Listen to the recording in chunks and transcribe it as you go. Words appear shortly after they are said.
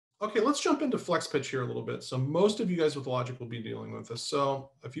Okay, let's jump into flex pitch here a little bit. So most of you guys with Logic will be dealing with this. So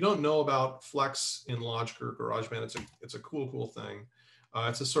if you don't know about flex in Logic or GarageBand, it's a cool thing.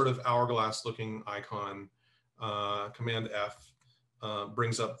 It's a sort of hourglass looking icon. Command F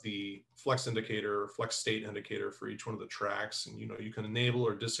brings up the flex indicator, flex state indicator for each one of the tracks. And you can enable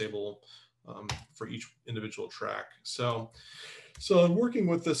or disable for each individual track. So I'm working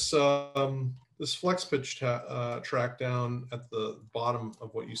with this this flex pitch track down at the bottom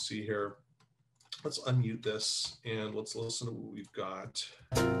of what you see here. Let's unmute this and let's listen to what we've got.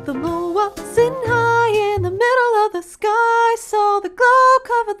 The moon was sitting high in the middle of the sky, so the glow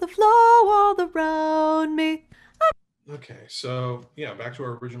covered the floor all around me. Okay, so yeah, back to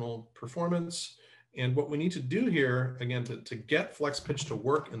our original performance. And what we need to do here, again, to get flex pitch to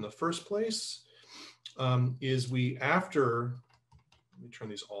work in the first place, is let me turn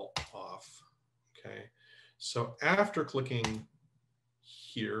these all off. Okay, so after clicking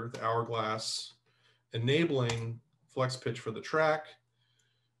here, the hourglass, enabling flex pitch for the track,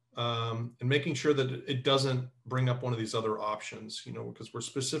 and making sure that it doesn't bring up one of these other options, because we're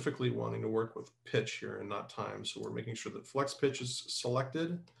specifically wanting to work with pitch here and not time. So we're making sure that flex pitch is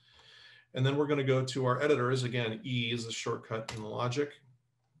selected. And then we're going to go to our editors. Again, E is the shortcut in Logic,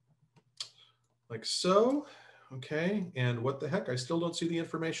 like so. Okay, and what the heck, I still don't see the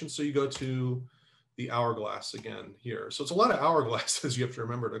information. So you go to the hourglass again here. So it's a lot of hourglasses you have to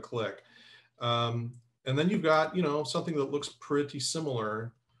remember to click. And then you've got, something that looks pretty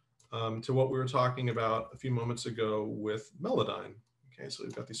similar to what we were talking about a few moments ago with Melodyne. Okay, so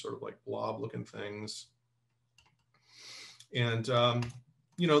we've got these sort of like blob looking things. And,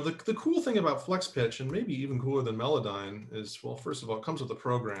 the cool thing about flex pitch, and maybe even cooler than Melodyne, is, well, first of all, it comes with a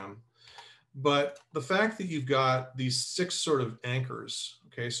program. But the fact that you've got these 6 sort of anchors,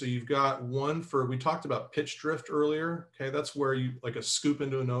 okay, so you've got one for, we talked about pitch drift earlier, okay, that's where you like a scoop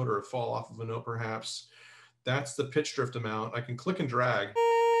into a note or a fall off of a note perhaps. That's the pitch drift amount. I can click and drag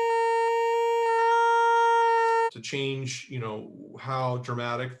to change, how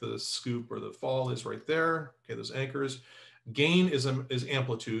dramatic the scoop or the fall is right there. Okay, those anchors. Gain is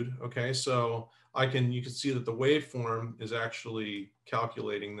amplitude, okay, so you can see that the waveform is actually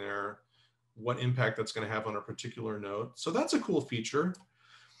calculating there what impact that's going to have on a particular note. So that's a cool feature.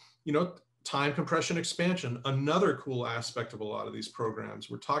 Time compression expansion, another cool aspect of a lot of these programs.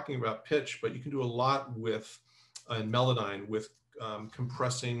 We're talking about pitch, but you can do a lot with in Melodyne with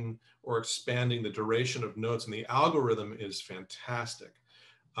compressing or expanding the duration of notes, and the algorithm is fantastic.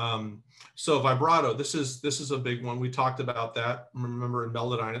 So vibrato, this is a big one. We talked about that. Remember in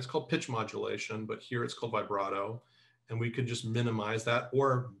Melodyne, it's called pitch modulation, but here it's called vibrato. And we could just minimize that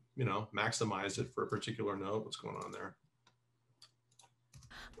or, maximize it for a particular note. What's going on there?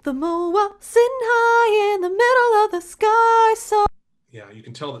 The moon was sitting high in the middle of the sky, so... Yeah, you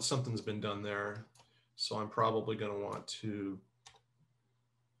can tell that something's been done there. So I'm probably going to want to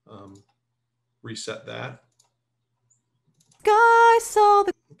reset that. Sky, so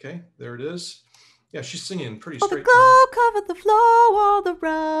the... Okay, there it is. Yeah, she's singing pretty straight. The glow covered the floor all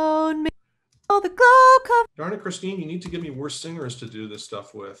around me. The glow covered... Darn it, Christine, you need to give me worse singers to do this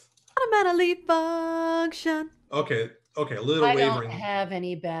stuff with. Automatically function. Okay, a little wavering. I don't have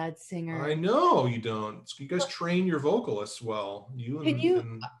any bad singers. I know you don't. You guys train your vocalists well.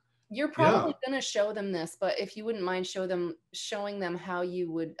 You're probably going to show them this, but if you wouldn't mind showing them how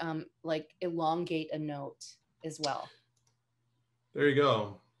you would like elongate a note as well. There you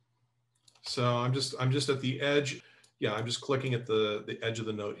go. So I'm just at the edge. Yeah, I'm just clicking at the edge of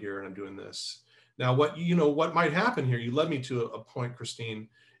the note here, and I'm doing this. Now, what might happen here, you led me to a point, Christine,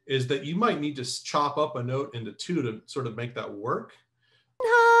 is that you might need to chop up a note into 2 to sort of make that work.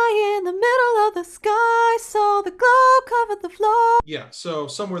 High in the middle of the sky, so the glow covered the floor. Yeah, so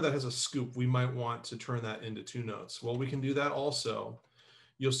somewhere that has a scoop, we might want to turn that into 2 notes. Well, we can do that also.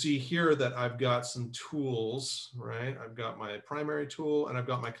 You'll see here that I've got some tools, right? I've got my primary tool and I've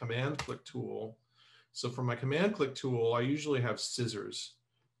got my command click tool. So for my command click tool, I usually have scissors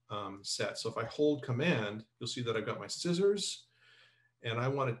set. So if I hold command, you'll see that I've got my scissors and I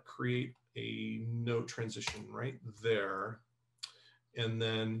want to create a note transition right there. And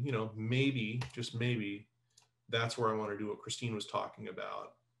then, maybe, just maybe, that's where I want to do what Christine was talking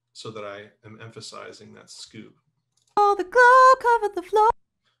about so that I am emphasizing that scoop. Oh, the glow covered the floor.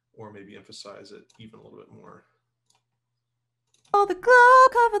 Or maybe emphasize it even a little bit more. Oh, the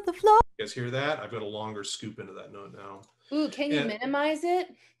glow covered the floor. You guys hear that? I've got a longer scoop into that note now. Ooh, can you minimize it?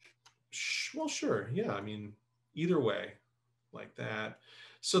 Well, sure. Yeah, either way, like that.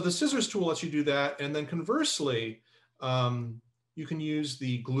 So the scissors tool lets you do that. And then conversely, you can use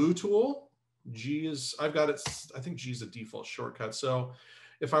the glue tool. I've got it, I think G is the default shortcut. So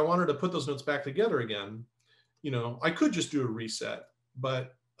if I wanted to put those notes back together again, you know, I could just do a reset,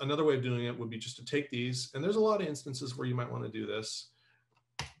 but another way of doing it would be just to take these, and there's a lot of instances where you might want to do this,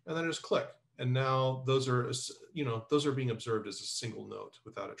 and then just click. And now those are, you know, those are being observed as a single note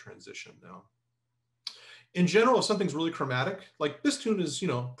without a transition now. In general, if something's really chromatic, like this tune is, you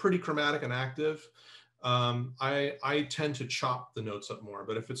know, pretty chromatic and active, I tend to chop the notes up more.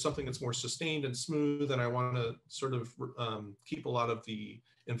 But if it's something that's more sustained and smooth, and I want to sort of keep a lot of the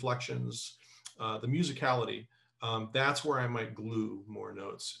inflections, the musicality, that's where I might glue more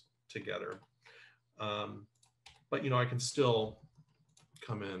notes together. But, you know, I can still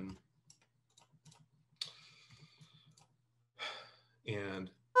come in and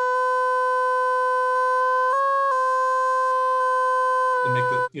make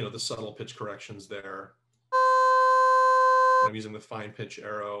the, you know, the subtle pitch corrections there. I'm using the fine pitch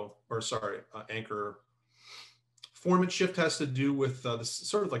arrow, or sorry, anchor. Form and shift has to do with the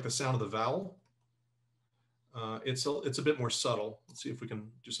sort of like the sound of the vowel. It's a bit more subtle. Let's see if we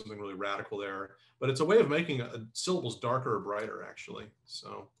can do something really radical there. But it's a way of making syllables darker or brighter, actually.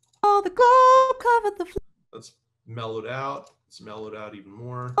 So Oh, the glow covered the floor. Let's mellow it out. Let's mellow it out even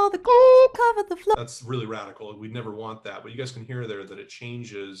more. Oh, the glow covered the floor. That's really radical. We'd never want that. But you guys can hear there that it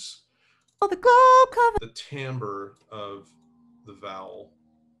changes Oh, the glow covered the timbre of the vowel.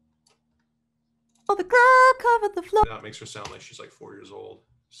 Oh, the glow covered the floor. Now it makes her sound like she's like 4 years old.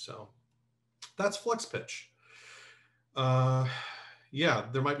 So that's flex pitch. Yeah,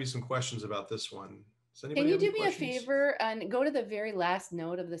 there might be some questions about this one. Can you do me a favor and go to the very last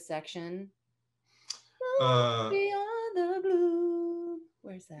note of the section? Beyond the blue.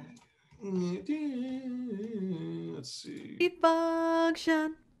 Where's that? Let's see.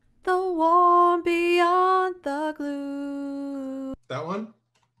 Function, the warm beyond the glue. That one?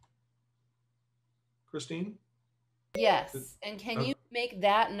 Christine? Yes. And can you make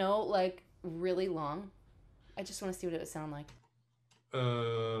that note like really long? I just want to see what it would sound like.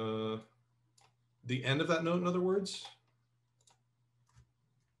 The end of that note, in other words?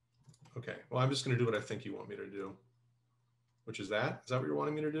 Okay, well, I'm just going to do what I think you want me to do, which is that. Is that what you're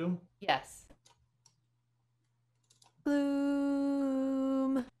wanting me to do? Yes.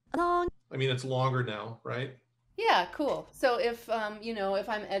 Bloom along. I mean, it's longer now, right? Yeah, cool. So if, you know, if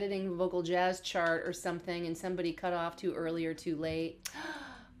I'm editing vocal jazz chart or something and somebody cut off too early or too late,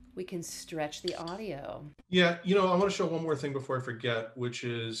 we can stretch the audio. Yeah, you know, I want to show one more thing before I forget, which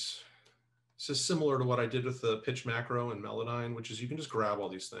is similar to what I did with the pitch macro and Melodyne, which is you can just grab all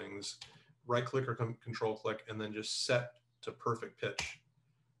these things, right click or control click, and then just set to perfect pitch,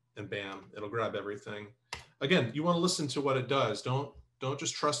 and bam, it'll grab everything. Again, you want to listen to what it does. Don't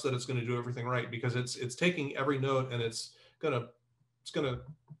just trust that it's going to do everything right, because it's taking every note and it's gonna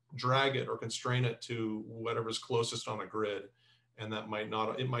drag it or constrain it to whatever's closest on a grid. And that might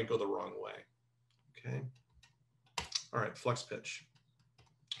not, it might go the wrong way. Okay. All right, flex pitch.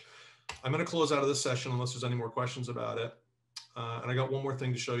 I'm going to close out of this session unless there's any more questions about it. And I got one more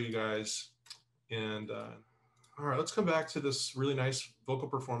thing to show you guys. And all right, let's come back to this really nice vocal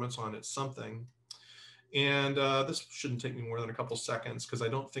performance on It's Something. And this shouldn't take me more than a couple seconds because I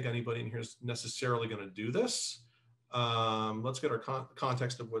don't think anybody in here is necessarily going to do this. Let's get our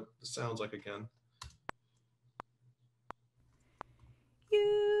context of what it sounds like again. You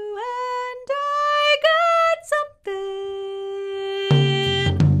and I got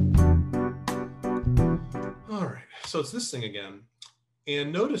something. All right, so it's this thing again.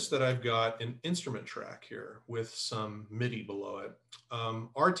 And notice that I've got an instrument track here with some MIDI below it.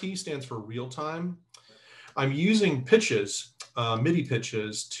 RT stands for real time. I'm using pitches, MIDI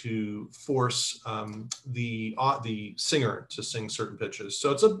pitches, to force the singer to sing certain pitches.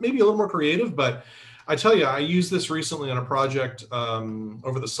 So it's maybe a little more creative, but I tell you, I used this recently on a project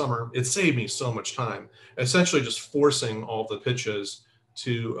over the summer. It saved me so much time, essentially just forcing all the pitches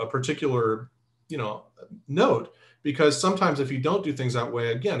to a particular, you know, note, because sometimes if you don't do things that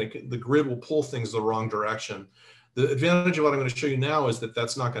way, again, the grid will pull things the wrong direction. The advantage of what I'm going to show you now is that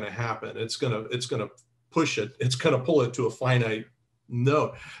that's not going to happen. It's going to push it. It's going to pull it to a finite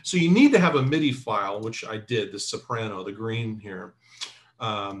note. So you need to have a MIDI file, which I did, the soprano, the green here.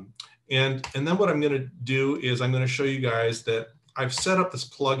 And then what I'm going to do is I'm going to show you guys that I've set up this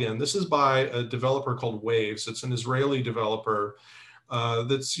plugin. This is by a developer called Waves. It's an Israeli developer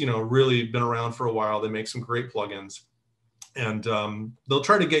that's, you know, really been around for a while. They make some great plugins, and they'll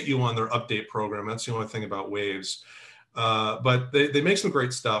try to get you on their update program. That's the only thing about Waves. But they make some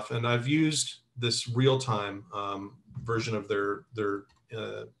great stuff, and I've used this real-time version of their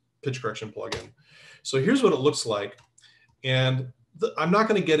pitch correction plugin. So here's what it looks like, and I'm not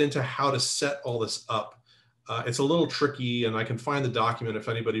going to get into how to set all this up. It's a little tricky, and I can find the document if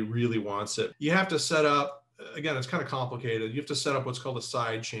anybody really wants it. You have to set up, again, it's kind of complicated. You have to set up what's called a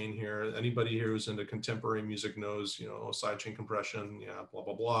side chain here. Anybody here who's into contemporary music knows, you know, side chain compression, yeah, blah,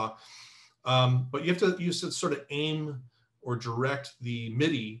 blah, blah. But you have to sort of aim or direct the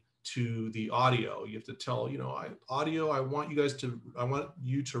MIDI to the audio. You have to tell, you know, audio, I want you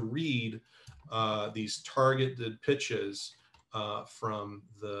to read these targeted pitches from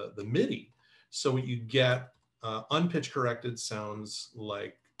the MIDI. So what you get, unpitch corrected sounds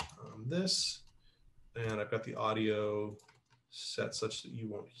like this. And I've got the audio set such that you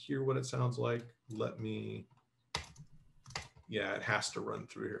won't hear what it sounds like. Let me, yeah, it has to run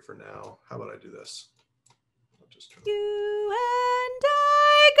through here for now. How about I do this? I'll just turn You and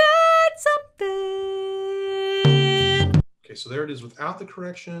I got something. Okay, so there it is without the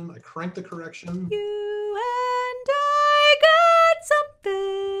correction. I crank the correction. You and I got something.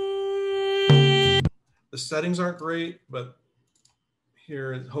 The settings aren't great, but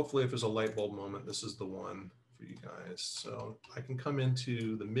here, hopefully if there's a light bulb moment, this is the one for you guys. So I can come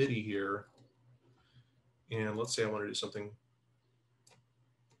into the MIDI here, and let's say I want to do something.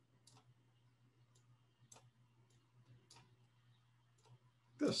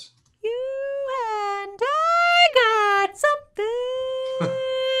 This. You and I got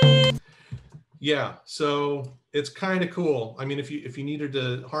something. Yeah, so it's kind of cool. I mean, if you needed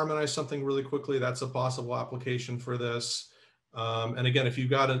to harmonize something really quickly, that's a possible application for this. And again, if you've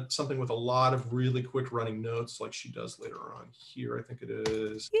got something with a lot of really quick running notes, like she does later on here, I think it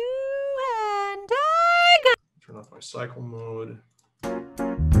is. You and I got. Turn off my cycle mode. Come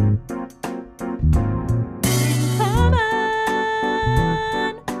on.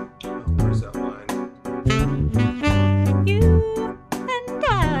 Oh, where's that line? You and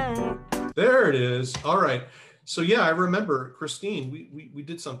I. There it is. All right. So yeah, I remember, Christine, we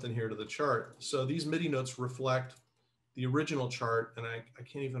did something here to the chart. So these MIDI notes reflect the original chart, and I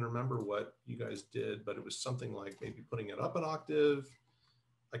can't even remember what you guys did, but it was something like maybe putting it up an octave.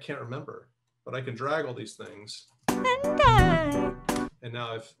 I can't remember, but I can drag all these things. And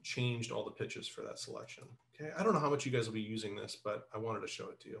now I've changed all the pitches for that selection. Okay, I don't know how much you guys will be using this, but I wanted to show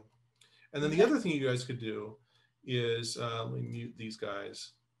it to you. And then the other thing you guys could do is, let me mute these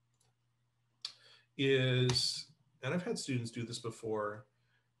guys, is, and I've had students do this before,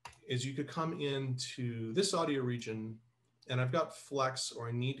 is you could come into this audio region, and I've got flex, or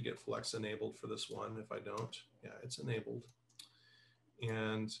I need to get flex enabled for this one. If I don't, yeah, it's enabled.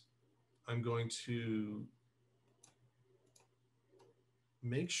 And I'm going to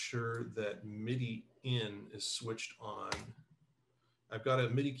make sure that MIDI in is switched on. I've got a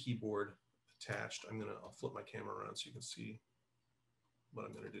MIDI keyboard attached. I'll flip my camera around so you can see what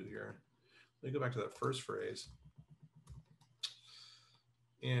I'm gonna do here. Let me go back to that first phrase.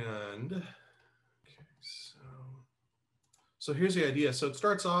 And okay, so here's the idea. So it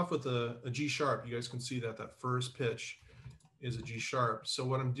starts off with a G sharp. You guys can see that first pitch is a G sharp. So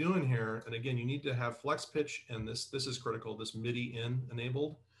what I'm doing here, and again, you need to have flex pitch, and this is critical, this MIDI in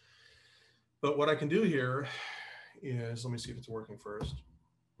enabled. But what I can do here is, let me see if it's working first.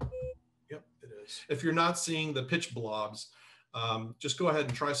 Yep, it is. If you're not seeing the pitch blobs, just go ahead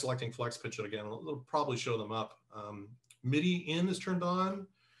and try selecting flex pitch again. It'll probably show them up. MIDI in is turned on,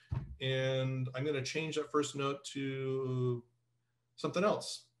 and I'm going to change that first note to something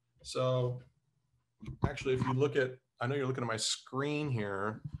else. So actually, if you look at, I know you're looking at my screen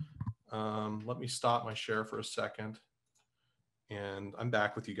here. Let me stop my share for a second. And I'm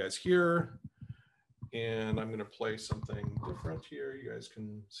back with you guys here. And I'm going to play something different here. You guys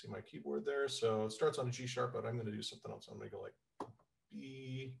can see my keyboard there. So it starts on a G sharp, but I'm going to do something else. I'm going to go like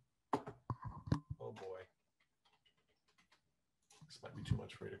B. Oh boy. This might be too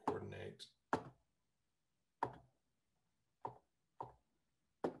much for me to coordinate.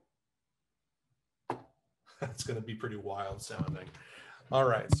 That's going to be pretty wild sounding. All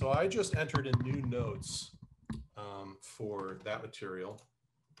right, so I just entered in new notes for that material.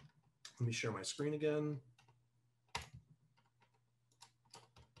 Let me share my screen again.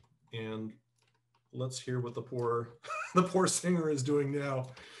 And let's hear what the poor the poor singer is doing now.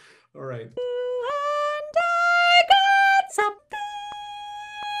 All right. You and I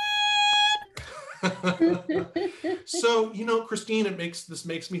got something. So, you know, Christine, this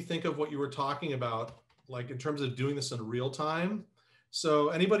makes me think of what you were talking about, like in terms of doing this in real time. So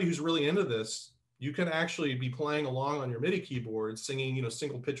anybody who's really into this, you can actually be playing along on your MIDI keyboard, singing, you know,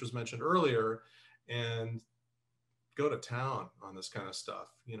 single pitch was mentioned earlier, and go to town on this kind of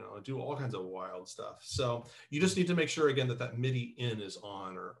stuff, you know, do all kinds of wild stuff. So you just need to make sure, again, that MIDI in is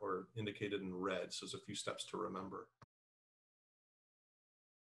on or indicated in red. So there's a few steps to remember.